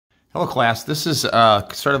Hello class, this is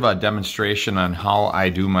sort of a demonstration on how I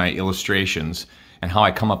do my illustrations and how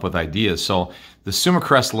I come up with ideas. So the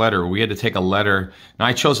Sumicrast letter, we had to take a letter. Now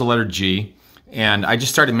I chose the letter G and I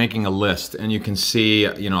just started making a list, and you can see,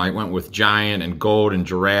 I went with giant and goat and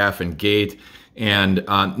giraffe and gate. And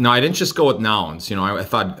now I didn't just go with nouns. I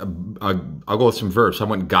thought I'll go with some verbs. So I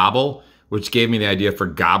went gobble, which gave me the idea for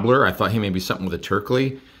gobbler. I thought, hey, maybe something with a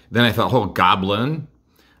turkey. Then I thought, oh, goblin.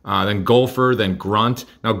 Then gopher, then grunt.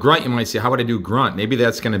 Now grunt, you might say, how would I do grunt? Maybe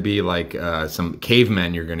that's going to be like some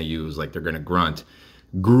cavemen you're going to use, like they're going to grunt.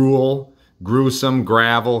 Gruel, gruesome,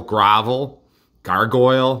 gravel, grovel,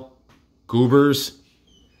 gargoyle, goobers,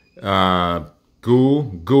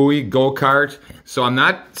 gooey, go-kart. So I'm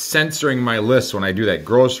not censoring my list when I do that.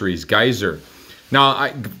 Groceries, geyser. Now,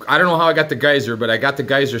 I don't know how I got the geyser, but I got the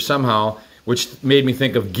geyser somehow, which made me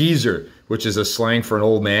think of geezer, which is a slang for an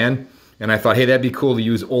old man. And I thought, hey, that'd be cool to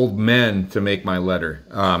use old men to make my letter.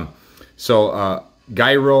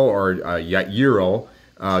 Gyro or Euro,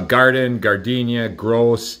 garden, gardenia,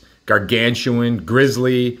 gross, gargantuan,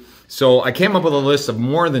 grizzly. So I came up with a list of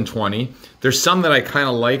more than 20. There's some that I kind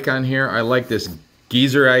of like on here. I like this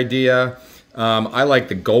geezer idea. I like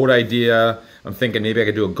the goat idea. I'm thinking maybe I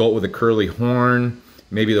could do a goat with a curly horn.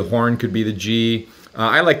 Maybe the horn could be the G.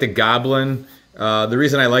 I like the goblin. The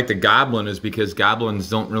reason I like the goblin is because goblins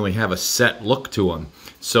don't really have a set look to them.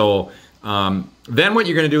 So then what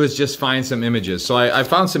you're going to do is just find some images. So I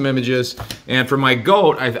found some images, and for my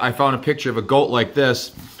goat, I found a picture of a goat like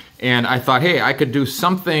this, and I thought, hey, I could do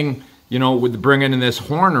something, with bringing in this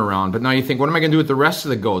horn around. But now you think, what am I going to do with the rest of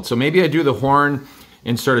the goat? So maybe I do the horn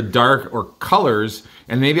in sort of dark or colors,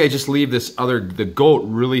 and maybe I just leave the goat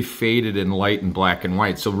really faded in light and black and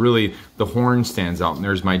white. So really the horn stands out, and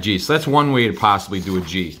there's my G. So that's one way to possibly do a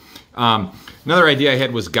G. Another idea I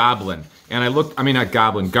had was goblin. And not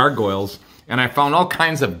goblin, gargoyles. And I found all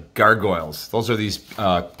kinds of gargoyles. Those are these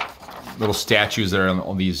little statues that are on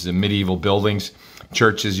all these medieval buildings,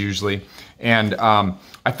 churches usually. And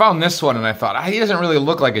I found this one, and I thought, he doesn't really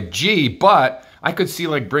look like a G, but I could see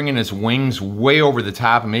like bringing his wings way over the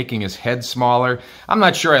top and making his head smaller. I'm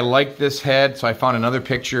not sure I like this head, so I found another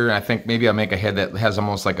picture, and I think maybe I'll make a head that has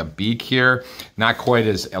almost like a beak here. Not quite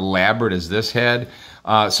as elaborate as this head.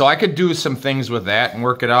 So I could do some things with that and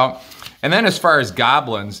work it out. And then as far as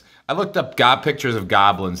goblins, I looked up pictures of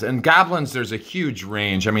goblins. And goblins, there's a huge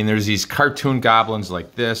range. I mean, there's these cartoon goblins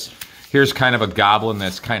like this. Here's kind of a goblin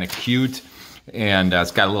that's kind of cute. And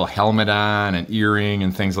it's got a little helmet on, an earring,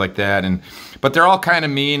 and things like that. But they're all kind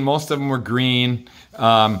of mean. Most of them were green.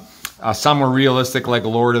 Some were realistic, like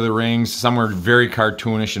Lord of the Rings. Some were very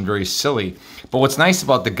cartoonish and very silly. But what's nice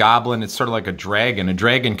about the goblin, it's sort of like a dragon. A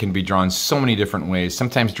dragon can be drawn so many different ways.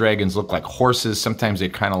 Sometimes dragons look like horses. Sometimes they're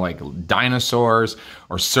kind of like dinosaurs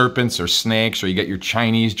or serpents or snakes, or you get your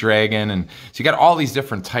Chinese dragon. And so you got all these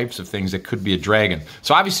different types of things that could be a dragon.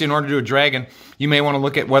 So obviously, in order to do a dragon, you may want to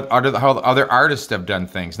look at how other artists have done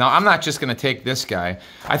things. Now, I'm not just going to take this guy.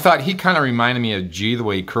 I thought he kind of reminded me of G, the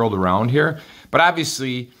way he curled around here. But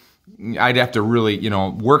obviously, I'd have to really,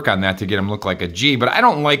 work on that to get him look like a G. But I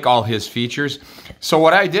don't like all his features. So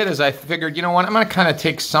what I did is I figured, you know what, I'm going to kind of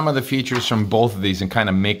take some of the features from both of these and kind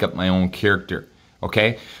of make up my own character.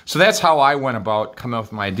 Okay? So that's how I went about coming up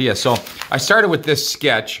with my idea. So I started with this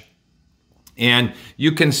sketch. And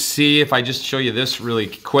you can see, if I just show you this really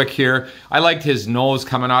quick here, I liked his nose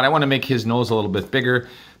coming out. I want to make his nose a little bit bigger.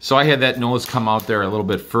 So I had that nose come out there a little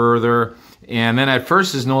bit further. And then at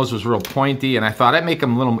first his nose was real pointy, and I thought I'd make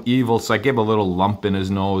him a little evil, so I gave a little lump in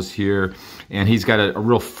his nose here. And he's got a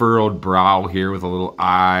real furrowed brow here with a little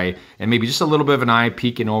eye, and maybe just a little bit of an eye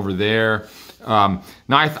peeking over there. Now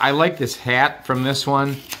I like this hat from this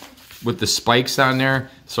one with the spikes on there.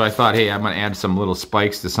 So I thought, hey, I'm going to add some little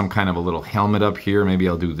spikes to some kind of a little helmet up here. Maybe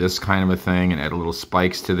I'll do this kind of a thing and add a little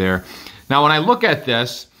spikes to there. Now, when I look at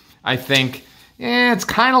this, I think, it's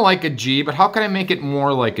kind of like a G, but how can I make it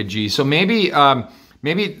more like a G? So maybe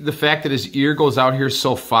the fact that his ear goes out here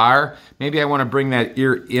so far, maybe I want to bring that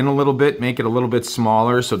ear in a little bit, make it a little bit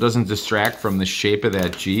smaller so it doesn't distract from the shape of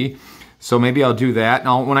that G. So maybe I'll do that.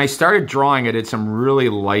 Now, when I started drawing, I did some really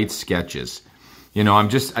light sketches. You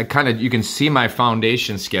can see my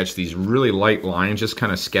foundation sketch, these really light lines, just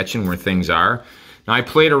kind of sketching where things are. Now, I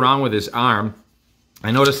played around with his arm. I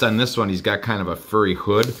noticed on this one, he's got kind of a furry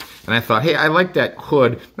hood. And I thought, hey, I like that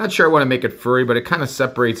hood. Not sure I want to make it furry, but it kind of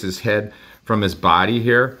separates his head from his body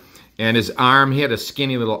here. And his arm, he had a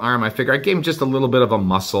skinny little arm. I figured I gave him just a little bit of a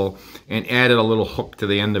muscle and added a little hook to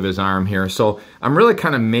the end of his arm here. So I'm really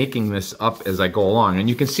kind of making this up as I go along. And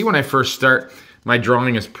you can see when I first start, my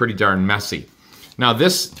drawing is pretty darn messy. Now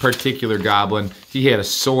this particular goblin, he had a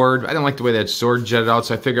sword. I didn't like the way that sword jetted out,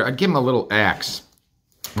 so I figured I'd give him a little axe.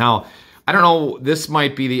 Now, I don't know, this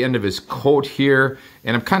might be the end of his coat here,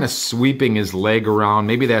 and I'm kind of sweeping his leg around.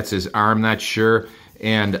 Maybe that's his arm, not sure.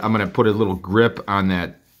 And I'm gonna put a little grip on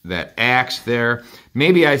that axe there.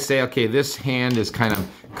 Maybe I say, okay, this hand is kind of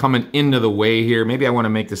coming into the way here. Maybe I want to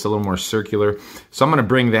make this a little more circular. So I'm going to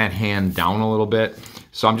bring that hand down a little bit.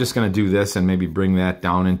 So I'm just going to do this and maybe bring that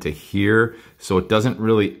down into here so it doesn't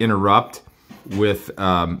really interrupt with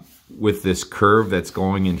this curve that's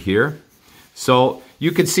going in here. So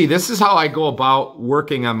you can see this is how I go about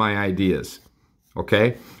working on my ideas.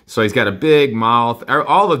 Okay, so he's got a big mouth.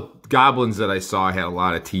 All the goblins that I saw had a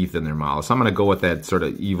lot of teeth in their mouths. So I'm going to go with that sort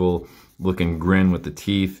of evil looking grin with the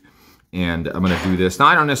teeth, and I'm going to do this. Now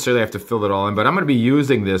I don't necessarily have to fill it all in, but I'm going to be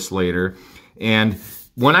using this later. And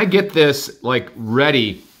when I get this like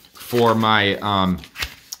ready for my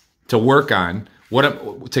to work on,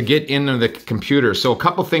 to get into the computer. So a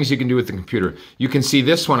couple things you can do with the computer. You can see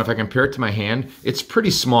this one, if I compare it to my hand, it's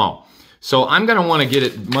pretty small. So I'm going to want to get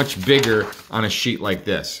it much bigger on a sheet like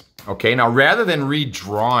this. Okay, now rather than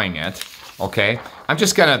redrawing it, okay, I'm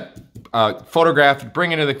just going to photograph it,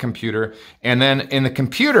 bring it to the computer, and then in the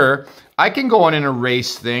computer, I can go in and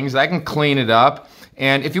erase things. I can clean it up.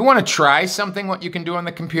 And if you want to try something, what you can do on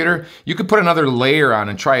the computer, you could put another layer on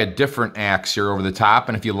and try a different axe here over the top.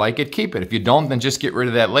 And if you like it, keep it. If you don't, then just get rid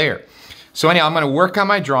of that layer. So anyhow, I'm going to work on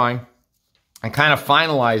my drawing and kind of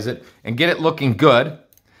finalize it and get it looking good.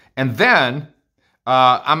 And then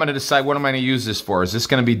I'm going to decide what am I going to use this for. Is this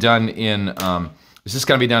going to be done in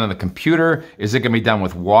the computer? Is it going to be done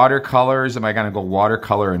with watercolors? Am I going to go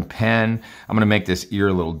watercolor and pen? I'm going to make this ear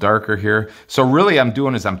a little darker here. So really I'm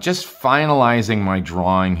doing is I'm just finalizing my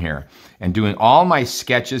drawing here and doing all my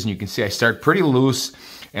sketches. And you can see I start pretty loose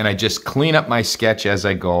and I just clean up my sketch as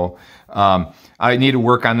I go. I need to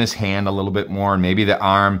work on this hand a little bit more, and maybe the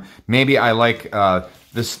arm. Maybe I like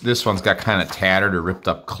this one's got kind of tattered or ripped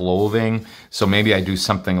up clothing, so maybe I do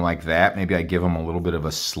something like that. Maybe I give him a little bit of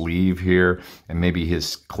a sleeve here, and maybe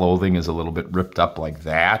his clothing is a little bit ripped up like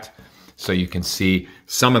that. So you can see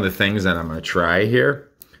some of the things that I'm going to try here.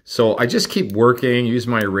 So I just keep working, use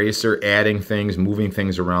my eraser, adding things, moving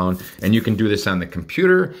things around, and you can do this on the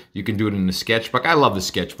computer. You can do it in the sketchbook. I love the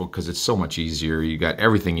sketchbook because it's so much easier. You got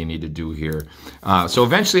everything you need to do here. So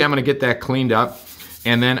eventually I'm going to get that cleaned up.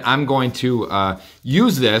 And then I'm going to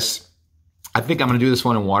use this. I think I'm going to do this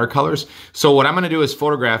one in watercolors. So what I'm going to do is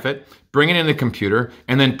photograph it, bring it in the computer,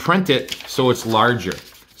 and then print it so it's larger.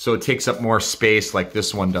 So it takes up more space like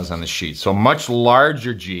this one does on the sheet. So much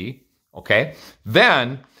larger G, okay?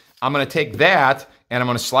 Then I'm going to take that and I'm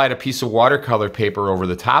going to slide a piece of watercolor paper over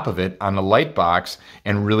the top of it on the light box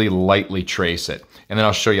and really lightly trace it. And then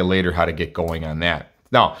I'll show you later how to get going on that.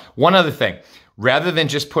 Now, one other thing. Rather than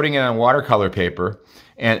just putting it on watercolor paper,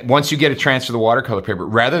 and once you get a transfer the watercolor paper,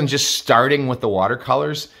 rather than just starting with the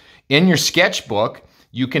watercolors, in your sketchbook,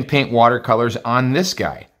 you can paint watercolors on this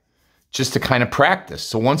guy just to kind of practice.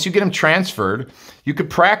 So once you get them transferred, you could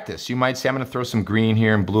practice. You might say, I'm going to throw some green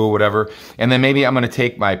here and blue or whatever, and then maybe I'm going to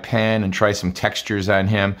take my pen and try some textures on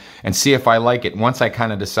him and see if I like it. Once I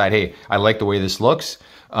kind of decide, hey, I like the way this looks,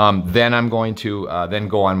 then I'm going to then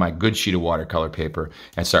go on my good sheet of watercolor paper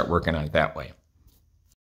and start working on it that way.